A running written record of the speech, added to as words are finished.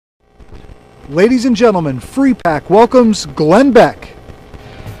Ladies and gentlemen, FreePAC welcomes Glenn Beck.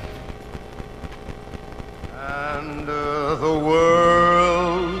 And the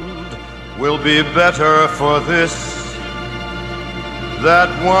world will be better for this,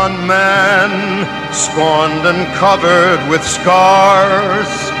 that one man, scorned and covered with scars,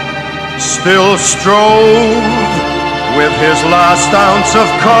 still strove with his last ounce of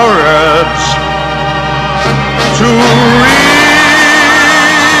courage to reach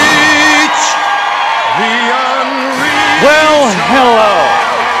the unreached. Well, hello.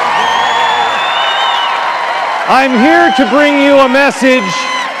 I'm here to bring you a message.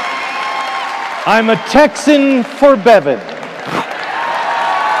 I'm a Texan for Bevin.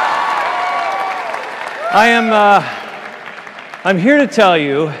 I'm here to tell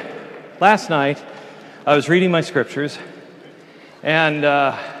you, last night I was reading my scriptures and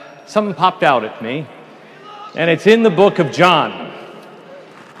something popped out at me, and it's in the book of John.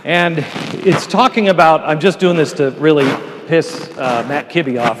 And it's talking about, I'm just doing this to really piss Matt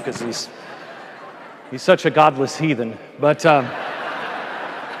Kibbe off because he's such a godless heathen. But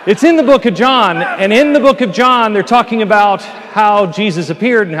it's in the book of John, and in the book of John they're talking about how Jesus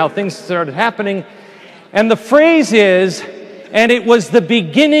appeared and how things started happening. And the phrase is, and it was the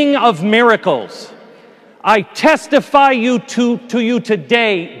beginning of miracles. I testify to you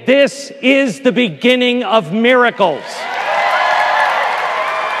today, this is the beginning of miracles.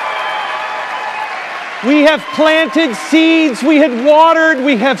 We have planted seeds, we had watered,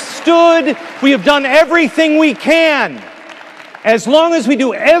 we have stood, we have done everything we can. As long as we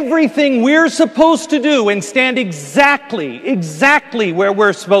do everything we're supposed to do and stand exactly where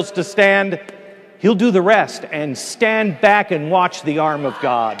we're supposed to stand, He'll do the rest and stand back and watch the arm of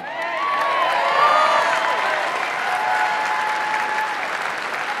God.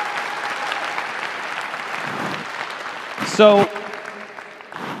 So,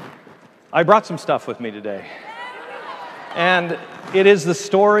 I brought some stuff with me today. And it is the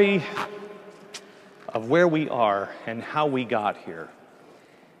story of where we are and how we got here.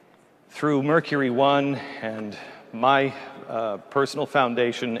 Through Mercury One and my personal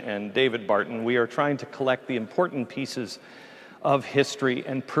foundation and David Barton, we are trying to collect the important pieces of history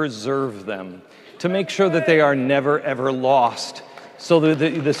and preserve them to make sure that they are never ever lost, so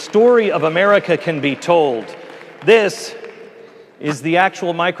that the story of America can be told. This is the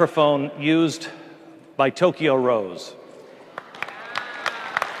actual microphone used by Tokyo Rose.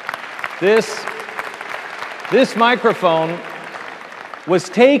 This microphone was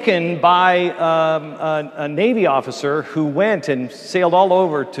taken by a Navy officer who went and sailed all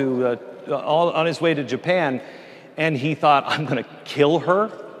over to, on his way to Japan, and he thought, I'm going to kill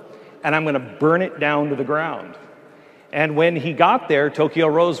her, and I'm going to burn it down to the ground. And when he got there, Tokyo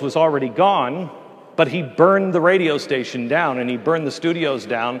Rose was already gone, but he burned the radio station down, and he burned the studios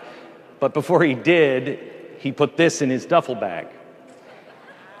down, but before he did, he put this in his duffel bag.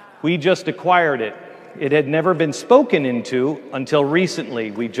 We just acquired it. It had never been spoken into until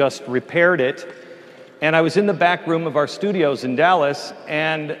recently. We just repaired it. And I was in the back room of our studios in Dallas,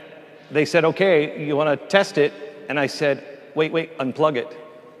 and they said, okay, you want to test it? And I said, wait, unplug it.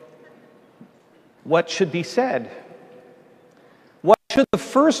 What should be said? What should the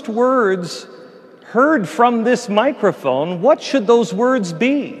first words heard from this microphone, what should those words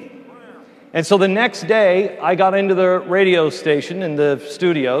be? And so the next day, I got into the radio station in the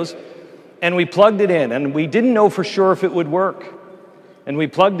studios, and we plugged it in, and we didn't know for sure if it would work. And we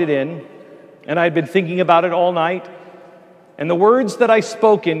plugged it in, and I'd been thinking about it all night, and the words that I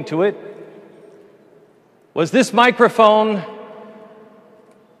spoke into it was, this microphone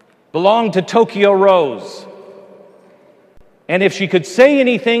belonged to Tokyo Rose. And if she could say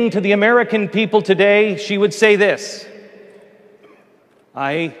anything to the American people today, she would say this: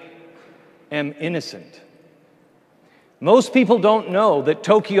 I am innocent. Most people don't know that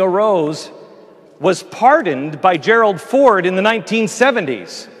Tokyo Rose was pardoned by Gerald Ford in the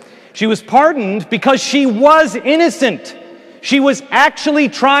 1970s. She was pardoned because she was innocent. She was actually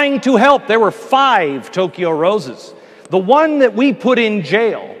trying to help. There were 5 Tokyo Roses. The one that we put in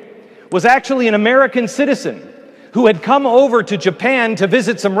jail was actually an American citizen who had come over to Japan to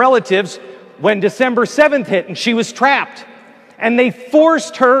visit some relatives when December 7th hit, and she was trapped. And they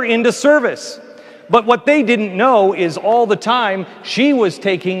forced her into service. But what they didn't know is all the time she was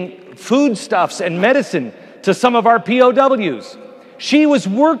taking foodstuffs and medicine to some of our POWs. She was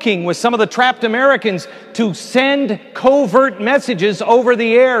working with some of the trapped Americans to send covert messages over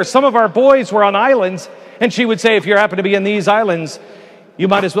the air. Some of our boys were on islands, and she would say, if you happen to be in these islands, you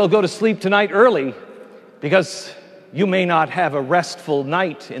might as well go to sleep tonight early, because you may not have a restful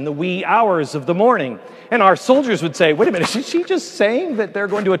night in the wee hours of the morning. And our soldiers would say, wait a minute, is she just saying that they're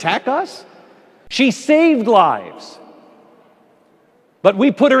going to attack us? She saved lives. But we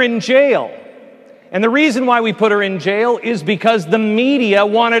put her in jail. And the reason why we put her in jail is because the media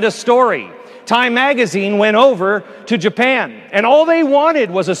wanted a story. Time magazine went over to Japan, and all they wanted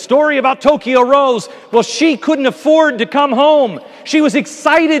was a story about Tokyo Rose. Well, she couldn't afford to come home. She was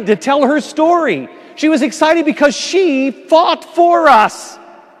excited to tell her story. She was excited because she fought for us.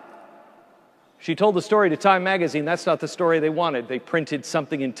 She told the story to Time magazine. That's not the story they wanted. They printed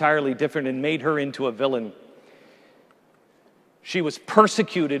something entirely different and made her into a villain. She was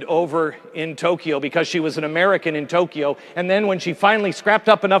persecuted over in Tokyo because she was an American in Tokyo. And then when she finally scrapped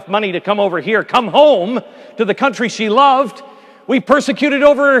up enough money to come over here, come home to the country she loved, we persecuted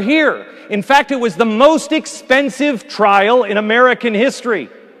over her here. In fact, it was the most expensive trial in American history.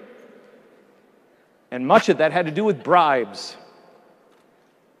 And much of that had to do with bribes.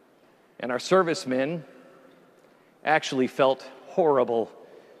 And our servicemen actually felt horrible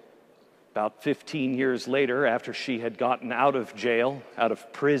about 15 years later, after she had gotten out of jail, out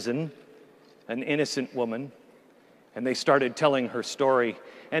of prison, an innocent woman, and they started telling her story.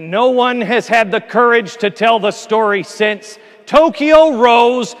 And no one has had the courage to tell the story since. Tokyo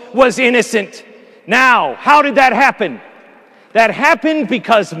Rose was innocent. Now, how did that happen? That happened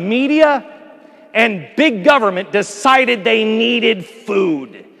because media and big government decided they needed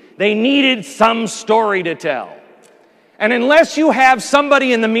food. They needed some story to tell. And unless you have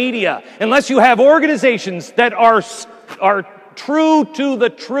somebody in the media, unless you have organizations that are true to the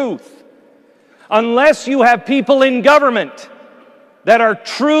truth, unless you have people in government that are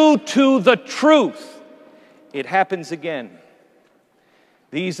true to the truth, it happens again.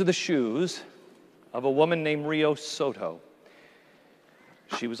 These are the shoes of a woman named Rio Soto.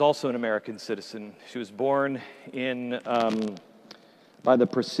 She was also an American citizen. She was born by the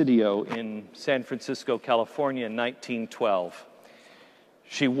Presidio in San Francisco, California in 1912.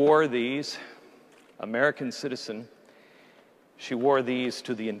 She wore these, American citizen, she wore these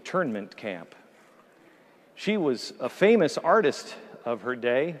to the internment camp. She was a famous artist of her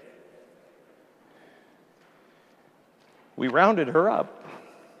day. We rounded her up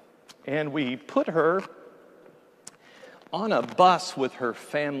and we put her on a bus with her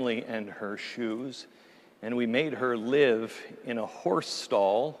family and her shoes, and we made her live in a horse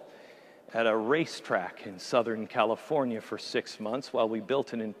stall at a racetrack in Southern California for 6 months while we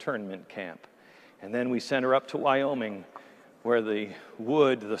built an internment camp. And then we sent her up to Wyoming, where the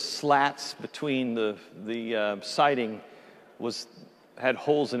wood, the slats between the siding had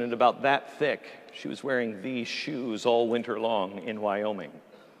holes in it about that thick. She was wearing these shoes all winter long in Wyoming.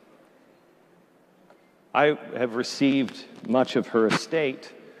 I have received much of her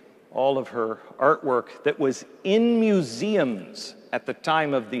estate, all of her artwork that was in museums at the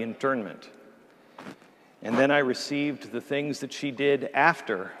time of the internment. And then I received the things that she did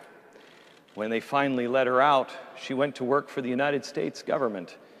after. When they finally let her out, she went to work for the United States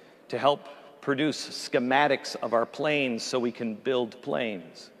government to help produce schematics of our planes so we can build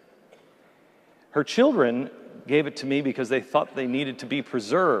planes. Her children gave it to me because they thought they needed to be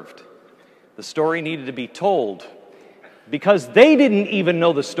preserved. The story needed to be told, because they didn't even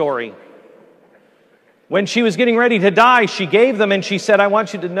know the story. When she was getting ready to die, she gave them and she said, I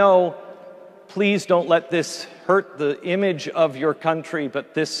want you to know, please don't let this hurt the image of your country,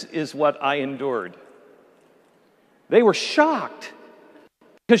 but this is what I endured. They were shocked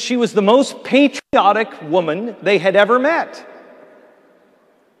because she was the most patriotic woman they had ever met.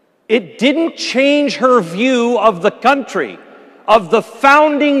 It didn't change her view of the country, of the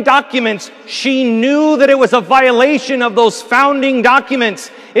founding documents. She knew that it was a violation of those founding documents.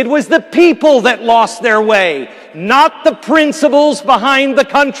 It was the people that lost their way, not the principles behind the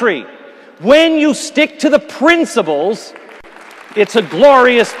country. When you stick to the principles, it's a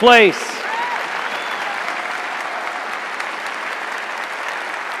glorious place.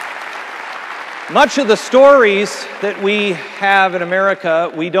 Much of the stories that we have in America,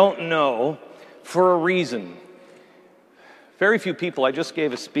 we don't know for a reason. Very few people. I just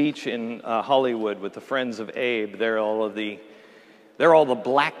gave a speech in Hollywood with the Friends of Abe. They're all the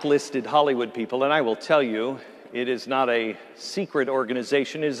blacklisted Hollywood people, and I will tell you, it is not a secret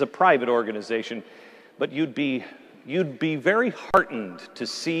organization. It is a private organization, but you'd be very heartened to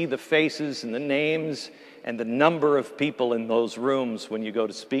see the faces and the names and the number of people in those rooms when you go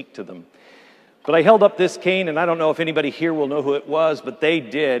to speak to them. But I held up this cane, and I don't know if anybody here will know who it was, but they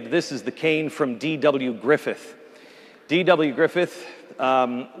did. This is the cane from D.W. Griffith. D.W. Griffith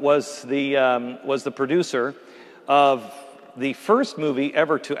was the producer of the first movie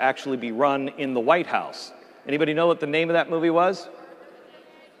ever to actually be run in the White House. Anybody know what the name of that movie was?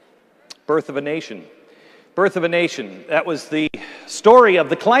 Birth of a Nation. Birth of a Nation. That was the story of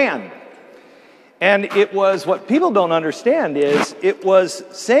the Klan. And it was, what people don't understand is, it was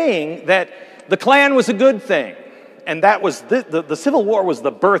saying that the Klan was a good thing. And that was, the Civil War was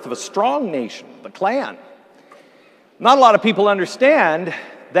the birth of a strong nation, the Klan. Not a lot of people understand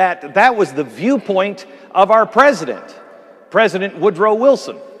that that was the viewpoint of our president, President Woodrow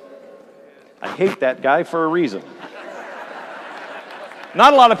Wilson. I hate that guy for a reason.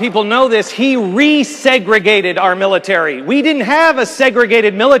 Not a lot of people know this. He resegregated our military. We didn't have a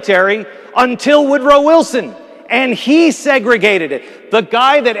segregated military until Woodrow Wilson, and he segregated it. The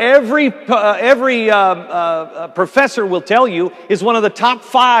guy that every professor will tell you is one of the top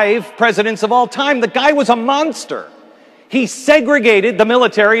 5 presidents of all time. The guy was a monster. He segregated the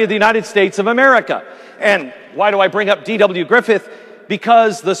military of the United States of America. And why do I bring up D.W. Griffith?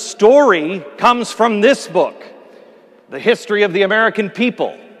 Because the story comes from this book, The History of the American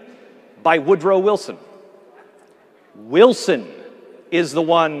People, by Woodrow Wilson. Wilson is the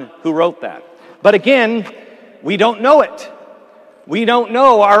one who wrote that. But again, we don't know it. We don't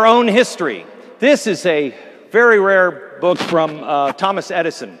know our own history. This is a very rare book from Thomas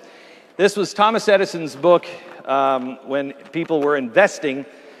Edison. This was Thomas Edison's book when people were investing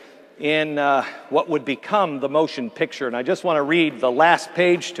in what would become the motion picture. And I just want to read the last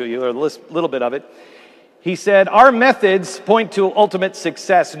page to you, or a little bit of it. He said, "Our methods point to ultimate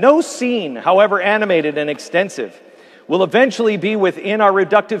success. No scene, however animated and extensive, will eventually be within our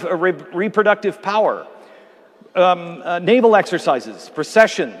reproductive power. Naval exercises,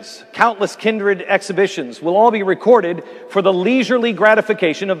 processions, countless kindred exhibitions will all be recorded for the leisurely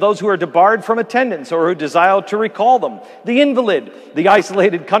gratification of those who are debarred from attendance or who desire to recall them. The invalid, the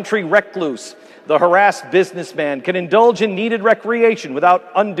isolated country recluse, the harassed businessman can indulge in needed recreation without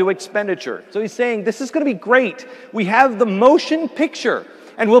undue expenditure." So he's saying, this is going to be great. We have the motion picture,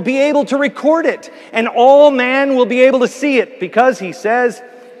 and we'll be able to record it, and all man will be able to see it, because, he says,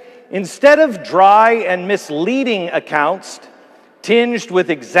 instead of dry and misleading accounts tinged with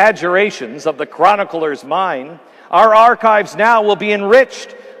exaggerations of the chronicler's mind, our archives now will be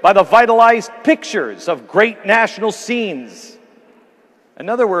enriched by the vitalized pictures of great national scenes. In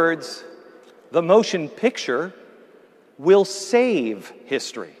other words, the motion picture will save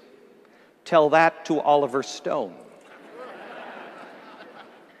history. Tell that to Oliver Stone.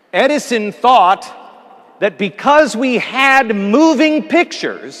 Edison thought that because we had moving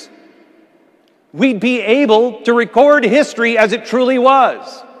pictures, we'd be able to record history as it truly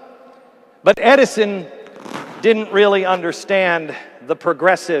was. But Edison didn't really understand the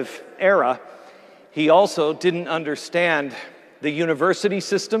progressive era. He also didn't understand the university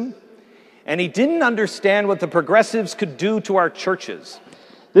system, and he didn't understand what the progressives could do to our churches.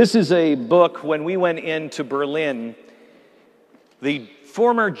 This is a book. When we went into Berlin, the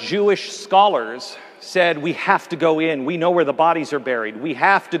former Jewish scholars said, we have to go in. We know where the bodies are buried. We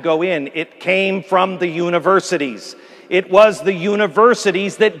have to go in. It came from the universities. It was the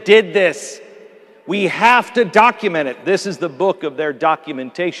universities that did this. We have to document it. This is the book of their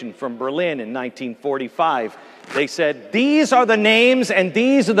documentation from Berlin in 1945. They said, these are the names and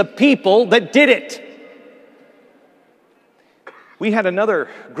these are the people that did it. We had another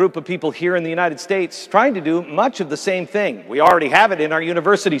group of people here in the United States trying to do much of the same thing. We already have it in our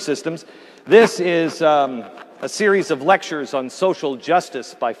university systems. This is a series of lectures on social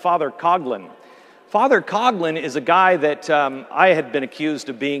justice by Father Cochran. Father Cochran is a guy that I had been accused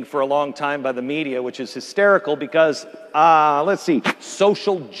of being for a long time by the media, which is hysterical because, let's see,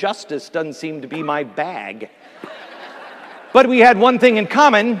 social justice doesn't seem to be my bag. But we had one thing in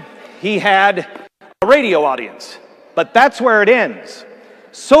common. He had a radio audience. But that's where it ends.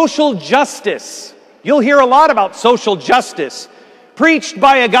 Social justice. You'll hear a lot about social justice preached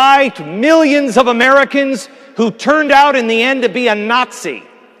by a guy to millions of Americans who turned out in the end to be a Nazi.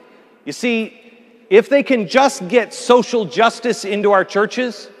 You see, if they can just get social justice into our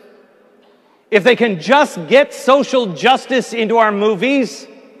churches, if they can just get social justice into our movies,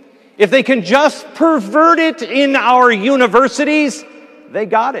 if they can just pervert it in our universities, they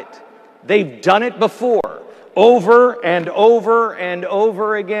got it. They've done it before, over and over and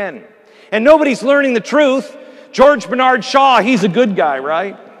over again. And nobody's learning the truth. George Bernard Shaw, he's a good guy,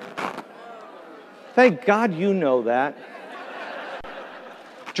 right? Thank God you know that.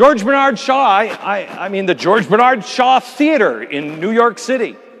 George Bernard Shaw, I mean the George Bernard Shaw Theater in New York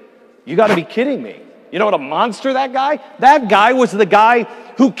City. You got to be kidding me. You know what a monster that guy? That guy was the guy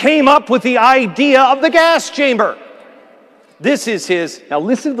who came up with the idea of the gas chamber. This is his, now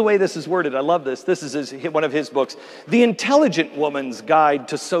listen to the way this is worded. I love this. This is one of his books, The Intelligent Woman's Guide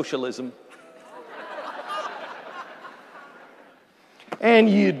to Socialism. And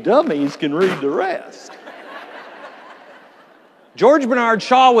you dummies can read the rest. George Bernard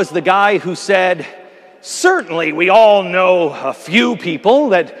Shaw was the guy who said, certainly we all know a few people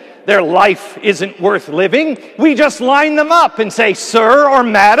that their life isn't worth living. We just line them up and say, sir or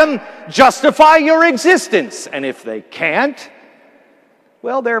madam, justify your existence. And if they can't,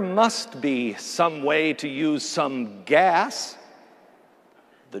 well, there must be some way to use some gas.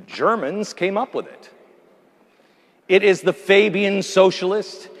 The Germans came up with it. It is the Fabian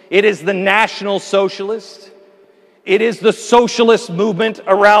Socialist. It is the National Socialist. It is the socialist movement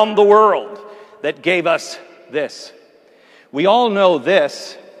around the world that gave us this. We all know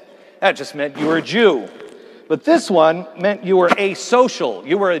this. That just meant you were a Jew. But this one meant you were asocial.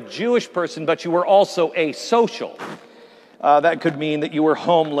 You were a Jewish person, but you were also asocial. That could mean that you were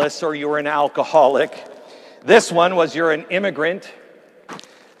homeless or you were an alcoholic. This one was you're an immigrant.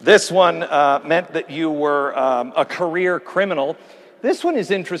 This one meant that you were a career criminal. This one is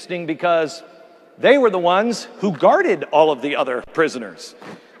interesting because they were the ones who guarded all of the other prisoners.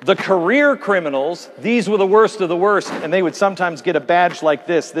 The career criminals, these were the worst of the worst, and they would sometimes get a badge like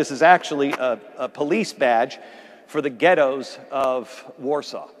this. This is actually a police badge for the ghettos of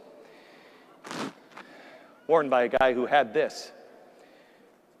Warsaw. Worn by a guy who had this.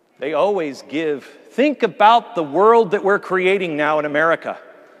 They always give. Think about the world that we're creating now in America.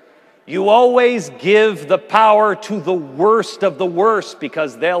 You always give the power to the worst of the worst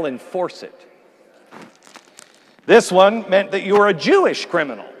because they'll enforce it. This one meant that you were a Jewish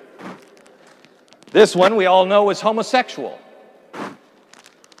criminal. This one we all know is homosexual.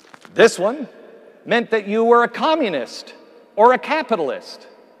 This one meant that you were a communist or a capitalist.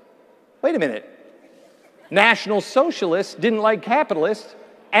 Wait a minute. National Socialists didn't like capitalists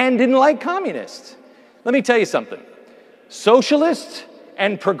and didn't like communists. Let me tell you something. Socialists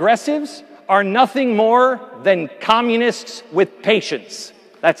and progressives are nothing more than communists with patience.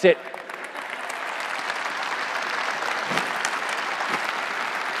 That's it.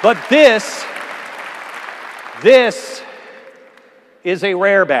 But this is a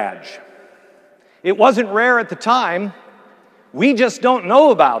rare badge. It wasn't rare at the time. We just don't know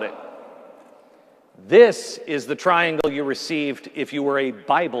about it. This is the triangle you received if you were a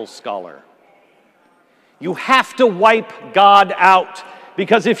Bible scholar. You have to wipe God out,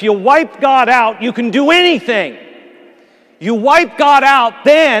 because if you wipe God out, you can do anything. You wipe God out,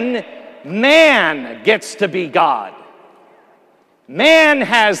 then man gets to be God. Man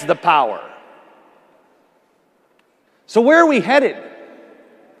has the power. So where are we headed?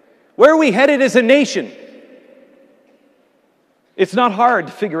 Where are we headed as a nation? It's not hard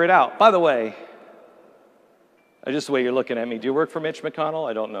to figure it out. By the way, just the way you're looking at me, do you work for Mitch McConnell?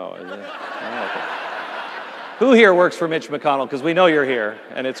 I don't know. Who here works for Mitch McConnell? Because we know you're here,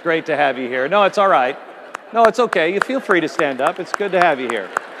 and it's great to have you here. No, it's all right. No, it's okay. You feel free to stand up. It's good to have you here.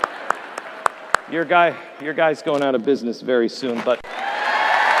 Your guy's going out of business very soon, but...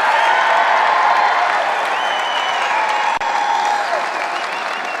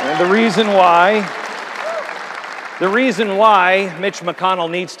 And the reason why Mitch McConnell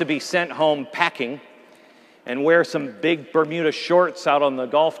needs to be sent home packing and wear some big Bermuda shorts out on the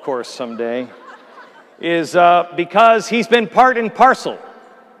golf course someday is because he's been part and parcel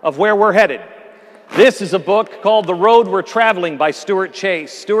of where we're headed. This is a book called The Road We're Traveling by Stuart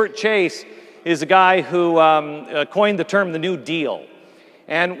Chase. Stuart Chase is a guy who coined the term the New Deal.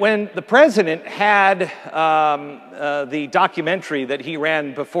 And when the president had the documentary that he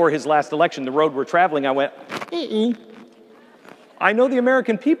ran before his last election, The Road We're Traveling, I went, I know the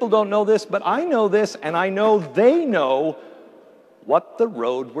American people don't know this, but I know this, and I know they know what the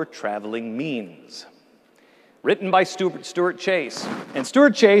road we're traveling means. Written by Stuart Chase. And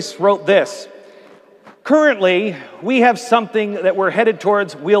Stuart Chase wrote this. Currently, we have something that we're headed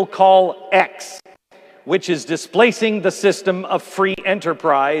towards we'll call X, which is displacing the system of free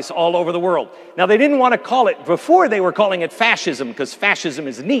enterprise all over the world. Now, they didn't want to call it, before they were calling it fascism, because fascism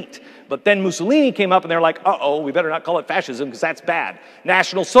is neat. But then Mussolini came up and they're like, uh-oh, we better not call it fascism because that's bad.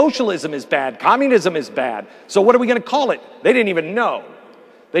 National Socialism is bad. Communism is bad. So what are we going to call it? They didn't even know.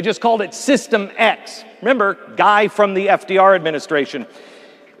 They just called it System X. Remember, guy from the FDR administration.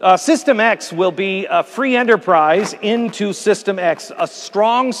 System X will be a free enterprise into System X, a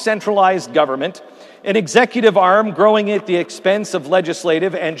strong centralized government, an executive arm growing at the expense of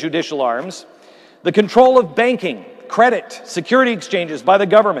legislative and judicial arms, the control of banking, credit, security exchanges by the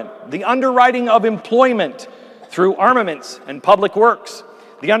government, the underwriting of employment through armaments and public works,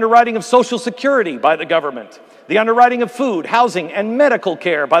 the underwriting of Social Security by the government, the underwriting of food, housing, and medical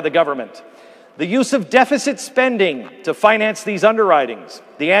care by the government, the use of deficit spending to finance these underwritings.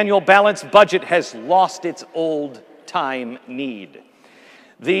 The annual balanced budget has lost its old-time need.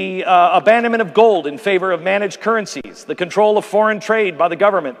 the abandonment of gold in favor of managed currencies, the control of foreign trade by the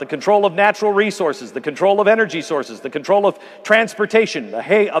government, the control of natural resources, the control of energy sources, the control of transportation,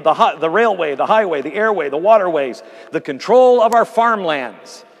 the railway, the highway, the airway, the waterways, the control of our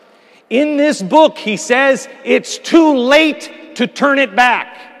farmlands. In this book, he says, it's too late to turn it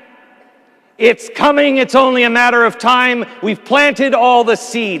back. It's coming, it's only a matter of time. We've planted all the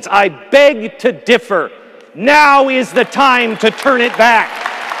seeds. I beg to differ. Now is the time to turn it back.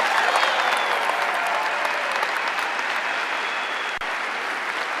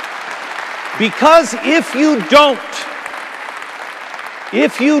 Because if you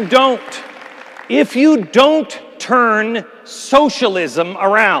don't turn socialism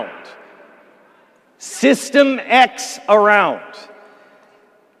around, System X around,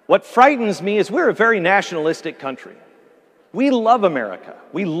 what frightens me is we're a very nationalistic country. We love America.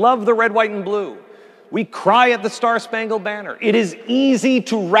 We love the red, white, and blue. We cry at the Star-Spangled Banner. It is easy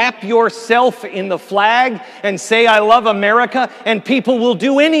to wrap yourself in the flag and say, I love America, and people will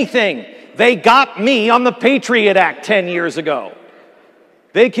do anything. They got me on the Patriot Act 10 years ago.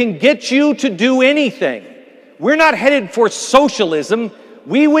 They can get you to do anything. We're not headed for socialism.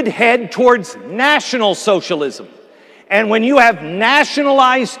 We would head towards national socialism. And when you have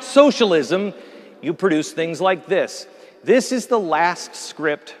nationalized socialism, you produce things like this. This is the last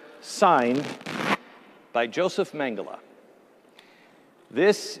script signed by Joseph Mengele.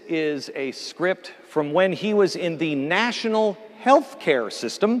 This is a script from when he was in the national health care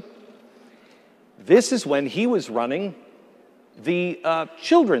system. This is when he was running the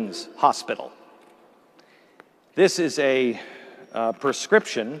children's hospital. This is a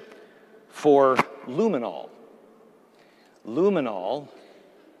prescription for luminol. Luminol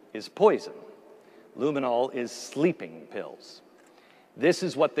is poison. Luminol is sleeping pills. This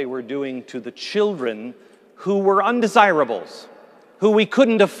is what they were doing to the children who were undesirables, who we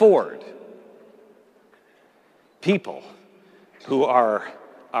couldn't afford. People who are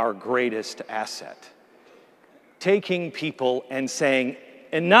our greatest asset. Taking people and saying,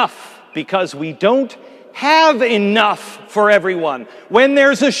 enough, because we don't have enough for everyone. When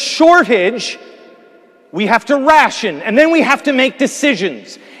there's a shortage, we have to ration, and then we have to make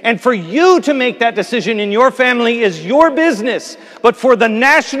decisions. And for you to make that decision in your family is your business. But for the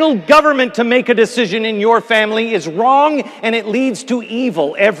national government to make a decision in your family is wrong, and it leads to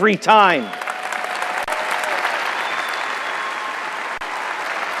evil every time.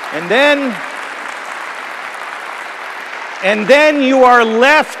 And then you are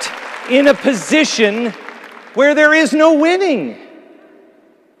left in a position where there is no winning.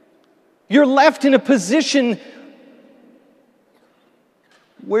 You're left in a position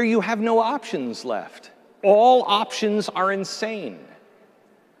where you have no options left. All options are insane.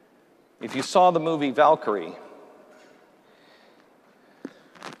 If you saw the movie Valkyrie,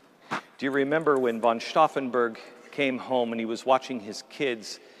 do you remember when von Stauffenberg came home and he was watching his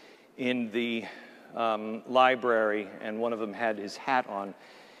kids in the library, and one of them had his hat on?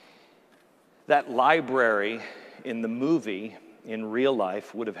 That library in the movie, in real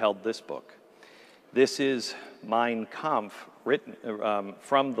life, would have held this book. This is Mein Kampf, written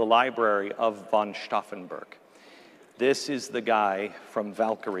from the library of von Stauffenberg. This is the guy from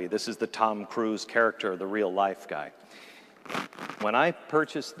Valkyrie. This is the Tom Cruise character, the real life guy. When I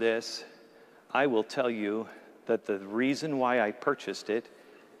purchased this, I will tell you that the reason why I purchased it,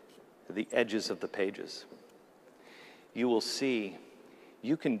 the edges of the pages. You will see,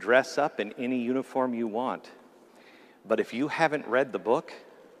 you can dress up in any uniform you want, but if you haven't read the book,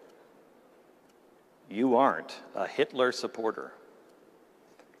 you aren't a Hitler supporter.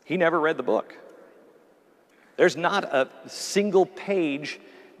 He never read the book. There's not a single page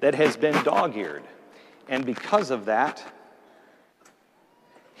that has been dog-eared. And because of that,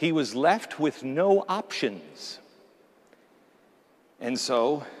 he was left with no options. And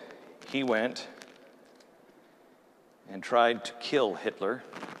so he went and tried to kill Hitler.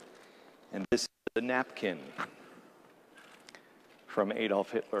 And this is the napkin from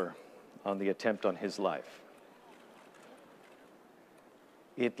Adolf Hitler on the attempt on his life.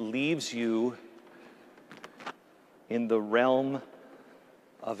 It leaves you in the realm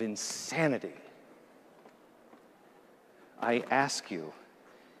of insanity. I ask you,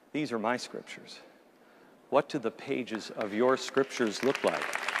 these are my scriptures. What do the pages of your scriptures look like?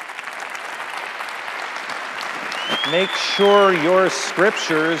 Make sure your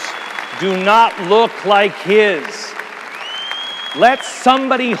scriptures do not look like his. Let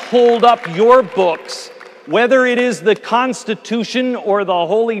somebody hold up your books, whether it is the Constitution or the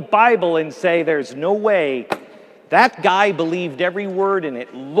Holy Bible, and say, there's no way. That guy believed every word in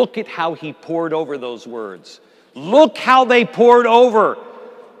it. Look at how he poured over those words. Look how they poured over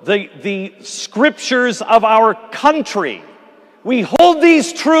the scriptures of our country. We hold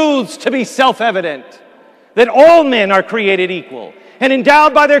these truths to be self-evident, that all men are created equal and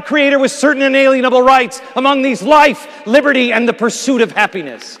endowed by their Creator with certain inalienable rights, among these life, liberty, and the pursuit of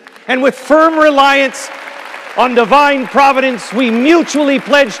happiness. And with firm reliance on divine providence, we mutually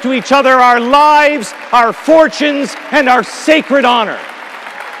pledge to each other our lives, our fortunes, and our sacred honor.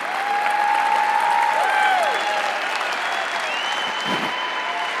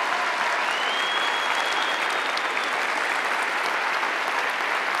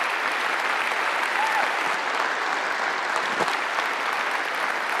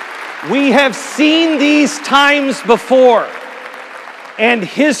 We have seen these times before, and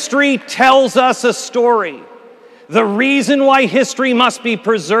history tells us a story. The reason why history must be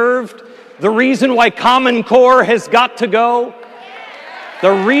preserved, the reason why Common Core has got to go,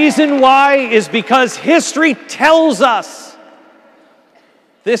 the reason why is because history tells us.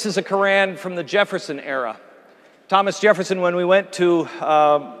 This is a Quran from the Jefferson era. Thomas Jefferson, when we went to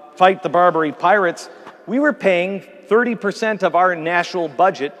fight the Barbary pirates, we were paying 30% of our national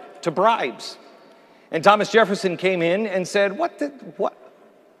budget to bribes. And Thomas Jefferson came in and said, what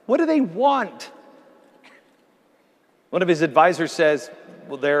do they want? One of his advisors says,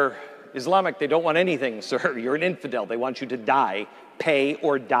 well, they're Islamic. They don't want anything, sir. You're an infidel. They want you to die, pay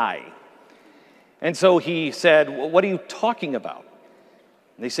or die. And so he said, well, what are you talking about?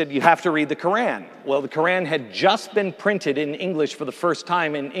 And they said, you have to read the Quran. Well, the Quran had just been printed in English for the first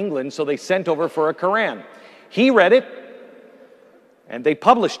time in England, so they sent over for a Quran. He read it, and they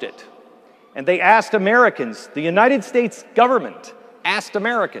published it. And they asked Americans, the United States government asked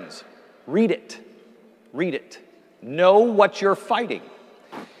Americans, read it, know what you're fighting.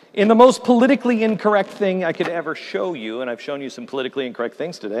 In the most politically incorrect thing I could ever show you, and I've shown you some politically incorrect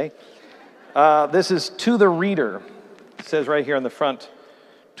things today, this is to the reader. It says right here on the front,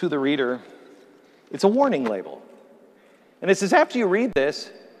 to the reader. It's a warning label. And it says, after you read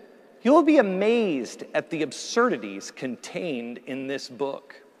this, you'll be amazed at the absurdities contained in this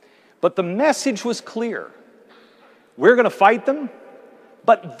book. But the message was clear. We're going to fight them,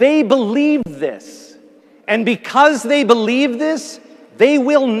 but they believe this. And because they believe this, they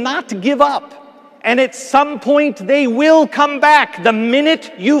will not give up. And at some point, they will come back. The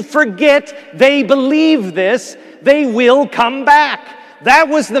minute you forget they believe this, they will come back. That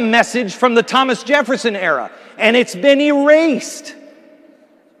was the message from the Thomas Jefferson era. And it's been erased,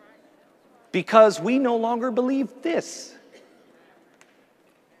 because we no longer believe this.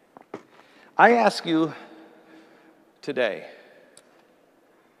 I ask you today,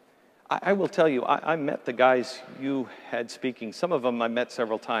 I will tell you, I met the guys you had speaking. Some of them I met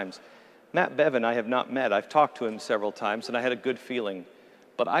several times. Matt Bevin I have not met. I've talked to him several times, and I had a good feeling.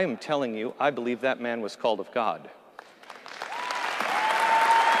 But I am telling you, I believe that man was called of God.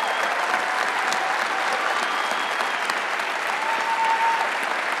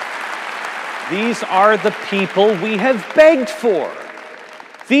 These are the people we have begged for.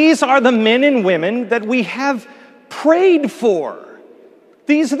 These are the men and women that we have prayed for.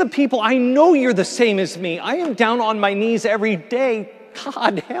 These are the people, I know you're the same as me. I am down on my knees every day.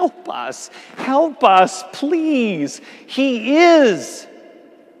 God, help us, please. He is.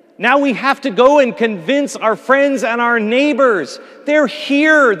 Now we have to go and convince our friends and our neighbors. They're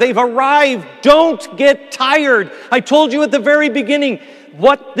here, they've arrived. Don't get tired. I told you at the very beginning,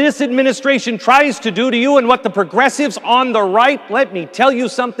 what this administration tries to do to you and what the progressives on the right, let me tell you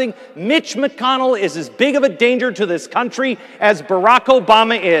something, Mitch McConnell is as big of a danger to this country as Barack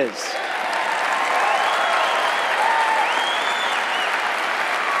Obama is.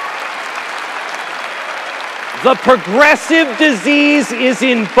 The progressive disease is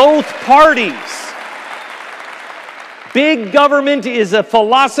in both parties. Big government is a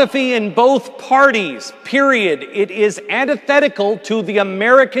philosophy in both parties, period. It is antithetical to the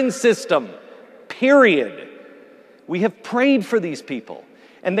American system, period. We have prayed for these people,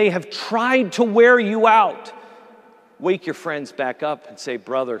 and they have tried to wear you out. Wake your friends back up and say,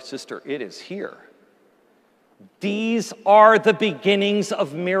 brother, sister, it is here. These are the beginnings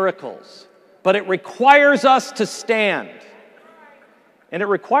of miracles, but it requires us to stand, and it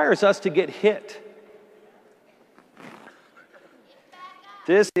requires us to get hit.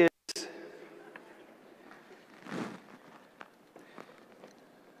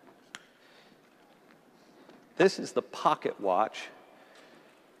 This is the pocket watch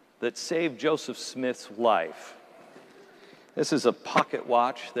that saved Joseph Smith's life. This is a pocket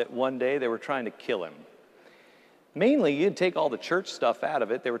watch that one day they were trying to kill him. Mainly, you'd take all the church stuff out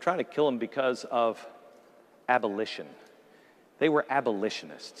of it. They were trying to kill him because of abolition. They were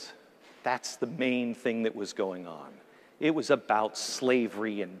abolitionists. That's the main thing that was going on. It was about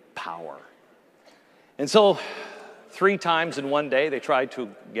slavery and power. And so 3 times in one day they tried to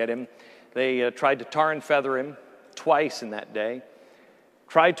get him. They tried to tar and feather him twice in that day.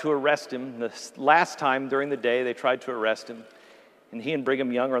 Tried to arrest him. The last time during the day they tried to arrest him. And he and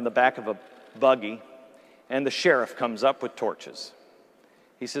Brigham Young are on the back of a buggy. And the sheriff comes up with torches.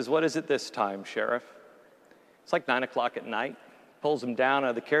 He says, "What is it this time, Sheriff?" It's like 9 o'clock at night. Pulls him down out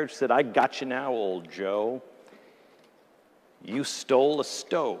of the carriage, said, "I got you now, old Joe. You stole a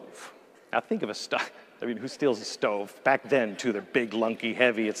stove." Now think of a stove. I mean, who steals a stove? Back then, too, they're big, lunky,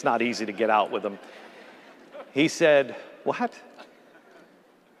 heavy. It's not easy to get out with them. He said, "What?"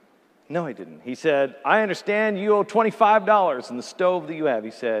 "No, I didn't." He said, "I understand you owe $25 in the stove that you have." He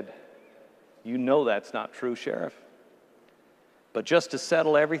said, "You know that's not true, Sheriff. But just to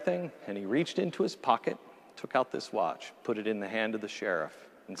settle everything," and he reached into his pocket, took out this watch, put it in the hand of the sheriff,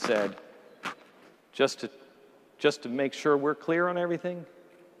 and said, just to make sure we're clear on everything,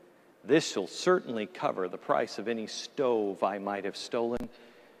 this will certainly cover the price of any stove I might have stolen,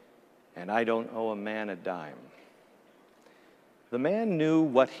 and I don't owe a man a dime." The man knew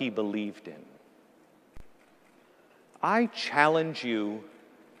what he believed in. I challenge you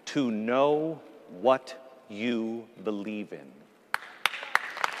to know what you believe in.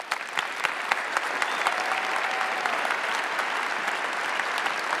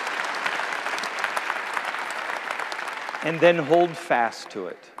 And then hold fast to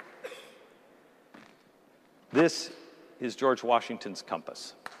it. This is George Washington's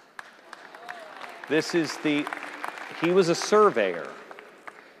compass. He was a surveyor.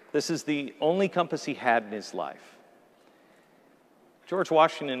 This is the only compass he had in his life. George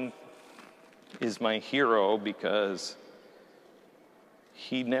Washington is my hero because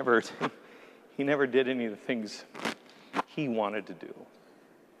he never did any of the things he wanted to do.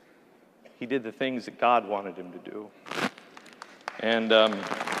 He did the things that God wanted him to do. And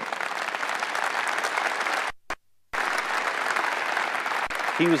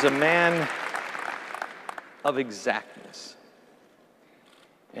he was a man of exactness.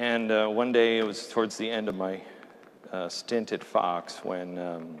 And one day, it was towards the end of my stint at Fox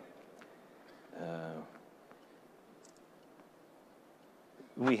when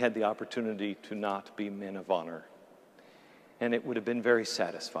we had the opportunity to not be men of honor. And it would have been very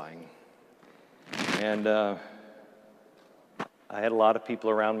satisfying. And I had a lot of people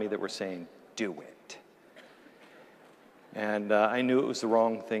around me that were saying, "Do it." And I knew it was the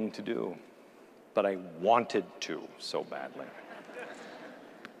wrong thing to do, but I wanted to so badly.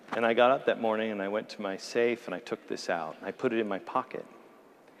 And I got up that morning and I went to my safe and I took this out. I put it in my pocket.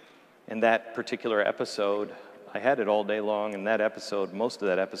 And that particular episode, I had it all day long. And that episode, most of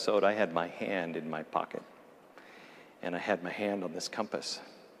that episode, I had my hand in my pocket. And I had my hand on this compass.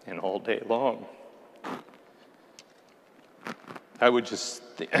 And all day long, I would just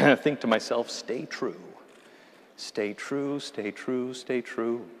think to myself, stay true. Stay true, stay true, stay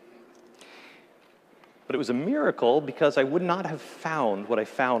true. But it was a miracle because I would not have found what I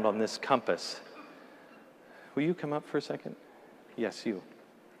found on this compass. Will you come up for a second? Yes, you.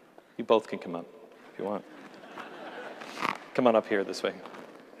 You both can come up if you want. Come on up here this way.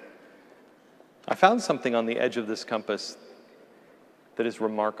 I found something on the edge of this compass that is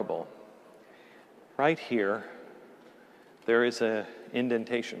remarkable. Right here, there is an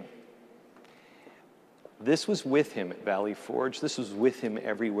indentation. This was with him at Valley Forge. This was with him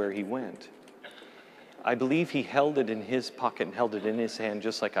everywhere he went. I believe he held it in his pocket and held it in his hand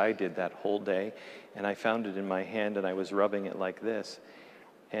just like I did that whole day. And I found it in my hand and I was rubbing it like this.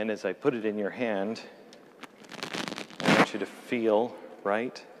 And as I put it in your hand, I want you to feel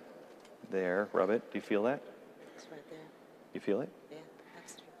right there. Rub it. Do you feel that? It's right there. You feel it? Yeah,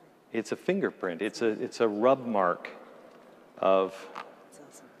 absolutely. It's a fingerprint. It's a rub mark of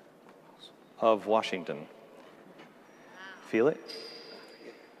Washington. Feel it?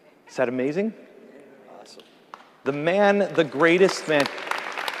 Is that amazing? Awesome. The man, the greatest man.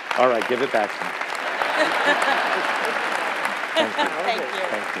 All right, give it back to me. Thank you. Thank you.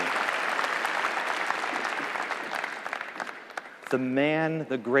 Thank you. The man,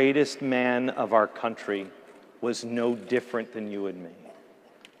 the greatest man of our country, was no different than you and me.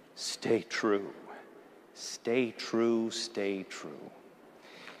 Stay true. Stay true, stay true.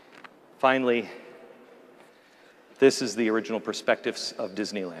 Finally, this is the original perspectives of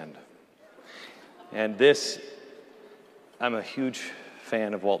Disneyland. And this, I'm a huge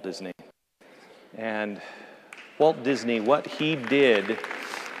fan of Walt Disney. And Walt Disney, what he did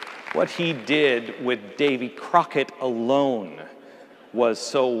with Davy Crockett alone was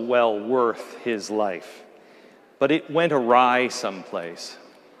so well worth his life. But it went awry someplace.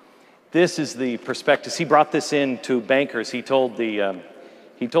 This is the prospectus. He brought this in to bankers. He told the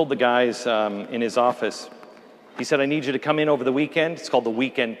guys in his office, he said, I need you to come in over the weekend. It's called the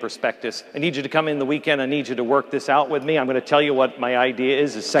weekend prospectus. I need you to come in the weekend. I need you to work this out with me. I'm going to tell you what my idea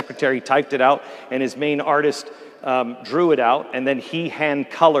is. His secretary typed it out, and his main artist drew it out, and then he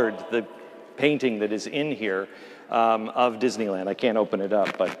hand-colored the painting that is in here of Disneyland. I can't open it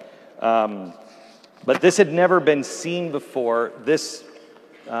up, but this had never been seen before. This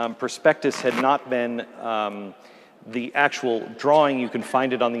prospectus had not been the actual drawing. You can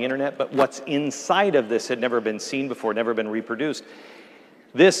find it on the internet, but what's inside of this had never been seen before, never been reproduced.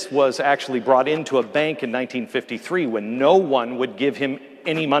 This was actually brought into a bank in 1953 when no one would give him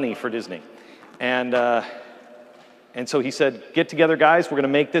any money for Disney. And so he said, get together, guys, we're going to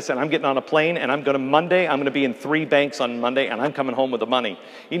make this, and I'm getting on a plane, and I'm going to be in 3 banks on Monday, and I'm coming home with the money.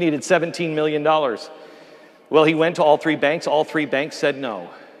 He needed $17 million. Well, he went to all 3 banks. All 3 banks said no.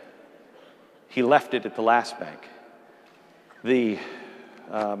 He left it at the last bank. The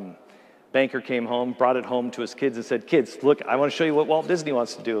banker came home, brought it home to his kids and said, kids, look, I want to show you what Walt Disney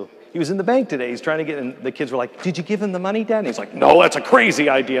wants to do. He was in the bank today. He's trying to get in. The kids were like, did you give him the money, Dad? And he's like, no, that's a crazy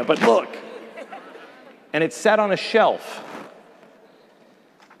idea, but look. And it sat on a shelf.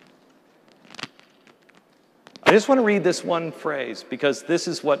 I just want to read this one phrase because this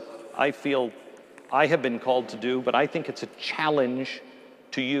is what I feel I have been called to do, but I think it's a challenge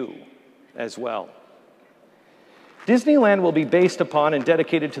to you as well. Disneyland will be based upon and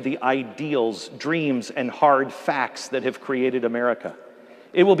dedicated to the ideals, dreams, and hard facts that have created America.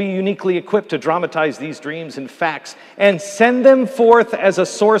 It will be uniquely equipped to dramatize these dreams and facts and send them forth as a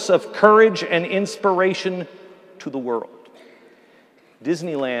source of courage and inspiration to the world.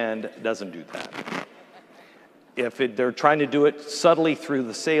 Disneyland doesn't do that. If they're trying to do it subtly through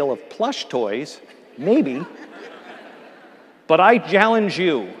the sale of plush toys, maybe. But I challenge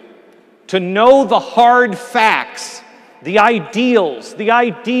you to know the hard facts, the ideals, the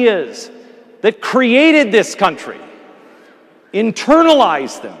ideas that created this country.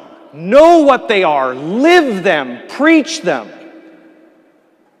 Internalize them, know what they are, live them, preach them.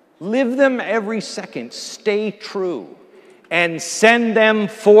 Live them every second, stay true, and send them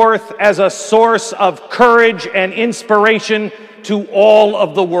forth as a source of courage and inspiration to all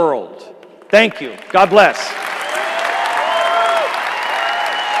of the world. Thank you. God bless.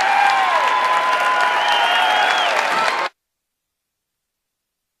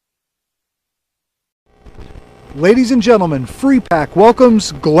 Ladies and gentlemen, FreePAC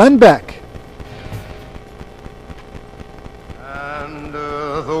welcomes Glenn Beck. And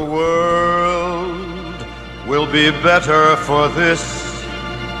the world will be better for this,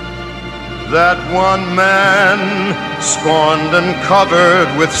 that one man, scorned and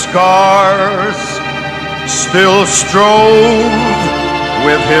covered with scars, still strove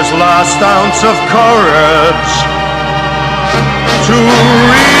with his last ounce of courage to reach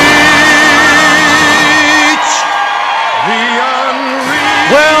the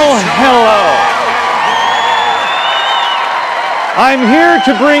unreached. Well, hello. I'm here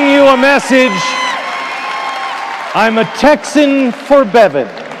to bring you a message. I'm a Texan for Bevin.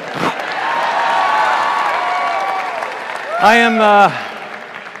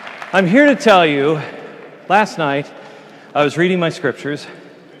 I'm here to tell you, last night I was reading my scriptures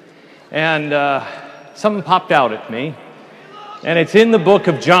and something popped out at me, and it's in the book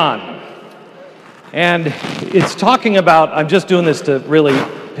of John. And it's talking about, I'm just doing this to really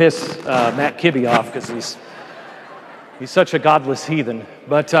piss Matt Kibbe off because he's such a godless heathen.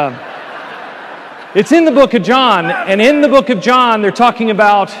 But it's in the book of John, and in the book of John, they're talking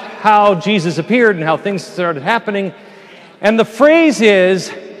about how Jesus appeared and how things started happening. And the phrase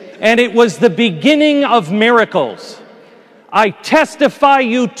is, and it was the beginning of miracles. I testify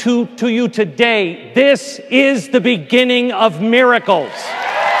to you today, this is the beginning of miracles.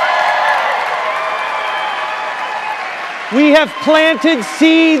 We have planted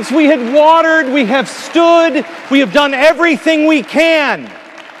seeds, we had watered, we have stood, we have done everything we can.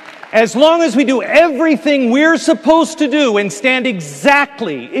 As long as we do everything we're supposed to do and stand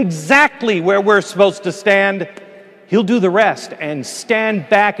exactly where we're supposed to stand, He'll do the rest and stand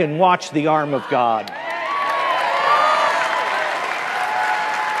back and watch the arm of God.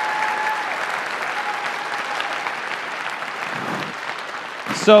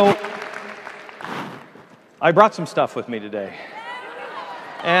 So, I brought some stuff with me today,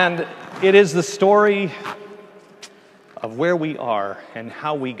 and it is the story of where we are and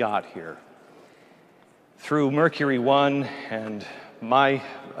how we got here. Through Mercury One and my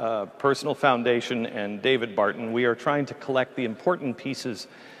personal foundation and David Barton, we are trying to collect the important pieces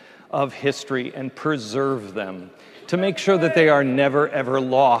of history and preserve them to make sure that they are never ever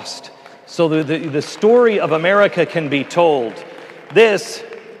lost so the story of America can be told. This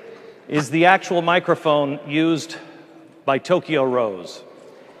is the actual microphone used by Tokyo Rose.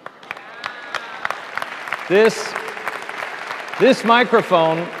 This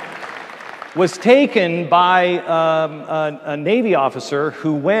microphone was taken by a Navy officer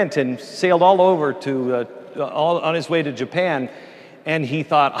who went and sailed all over to, on his way to Japan, and he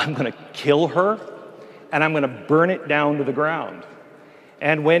thought, I'm going to kill her, and I'm going to burn it down to the ground.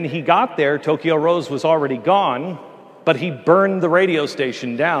 And when he got there, Tokyo Rose was already gone, but he burned the radio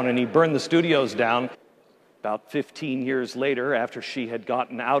station down, and he burned the studios down. About 15 years later, after she had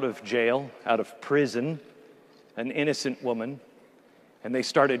gotten out of jail, out of prison, an innocent woman, and they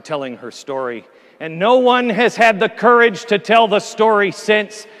started telling her story. And no one has had the courage to tell the story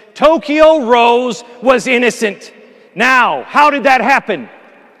since. Tokyo Rose was innocent. Now, how did that happen?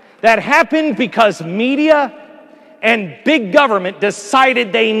 That happened because media and big government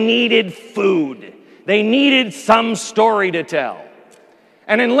decided they needed food. They needed some story to tell.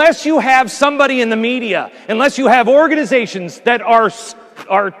 And unless you have somebody in the media, unless you have organizations that are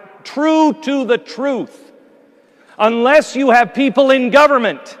true to the truth, unless you have people in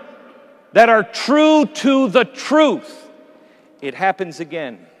government that are true to the truth, it happens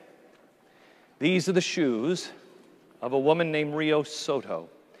again. These are the shoes of a woman named Rio Soto.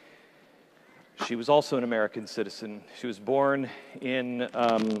 She was also an American citizen. She was born in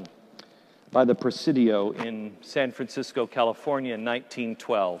by the Presidio in San Francisco, California in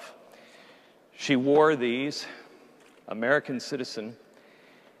 1912. She wore these, American citizen,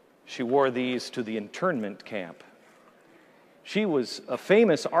 she wore these to the internment camp. She was a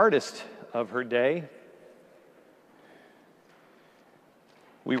famous artist of her day.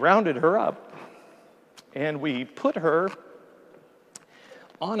 We rounded her up and we put her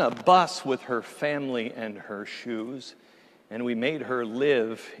on a bus with her family and her shoes, and we made her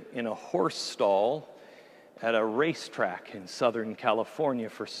live in a horse stall at a racetrack in Southern California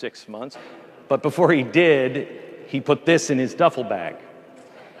for 6 months. But before he did, he put this in his duffel bag.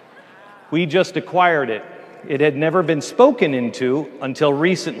 We just acquired it. It had never been spoken into until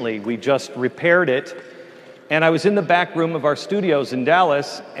recently. We just repaired it. And I was in the back room of our studios in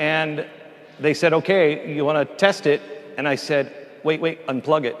Dallas, and they said, okay, you want to test it? And I said, wait,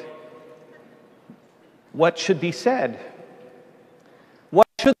 unplug it. What should be said? What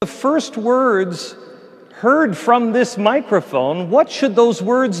should the first words heard from this microphone, what should those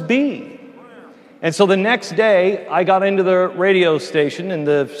words be? And so the next day, I got into the radio station in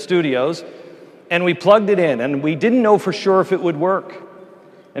the studios, and we plugged it in, and we didn't know for sure if it would work.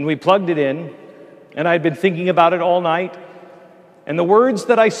 And we plugged it in, and I'd been thinking about it all night, and the words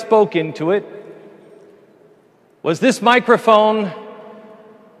that I spoke into it was, this microphone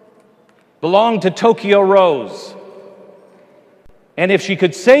belonged to Tokyo Rose. And if she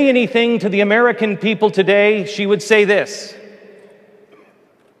could say anything to the American people today, she would say this: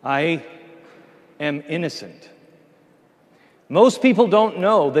 I am innocent. Most people don't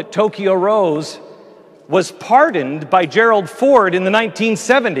know that Tokyo Rose was pardoned by Gerald Ford in the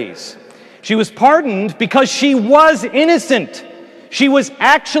 1970s. She was pardoned because she was innocent. She was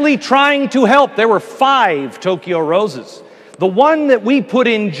actually trying to help. There were 5 Tokyo Roses. The one that we put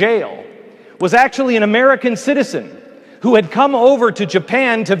in jail was actually an American citizen who had come over to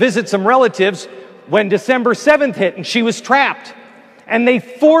Japan to visit some relatives when December 7th hit, and she was trapped. And they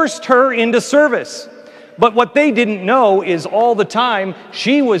forced her into service. But what they didn't know is all the time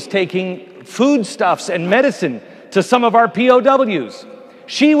she was taking foodstuffs and medicine to some of our POWs.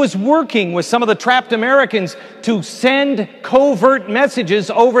 She was working with some of the trapped Americans to send covert messages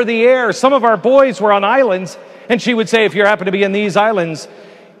over the air. Some of our boys were on islands, and she would say, if you happen to be in these islands,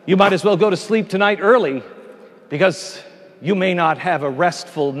 you might as well go to sleep tonight early, because you may not have a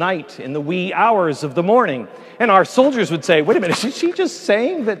restful night in the wee hours of the morning. And our soldiers would say, wait a minute, is she just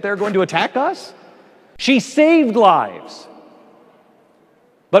saying that they're going to attack us? She saved lives.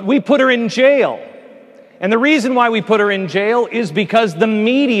 But we put her in jail. And the reason why we put her in jail is because the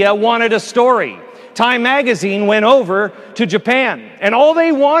media wanted a story. Time magazine went over to Japan, and all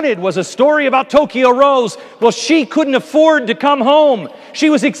they wanted was a story about Tokyo Rose. Well, she couldn't afford to come home.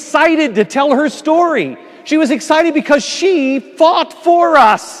 She was excited to tell her story. She was excited because she fought for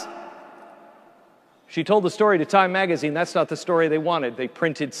us. She told the story to Time magazine. That's not the story they wanted. They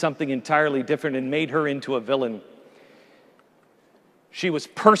printed something entirely different and made her into a villain. She was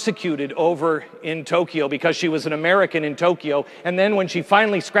persecuted over in Tokyo because she was an American in Tokyo. And then when she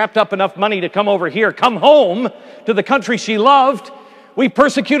finally scrapped up enough money to come over here, come home to the country she loved, we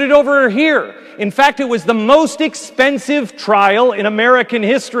persecuted over her here. In fact, it was the most expensive trial in American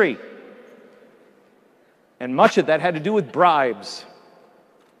history. And much of that had to do with bribes.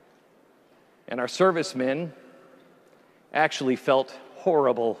 And our servicemen actually felt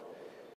horrible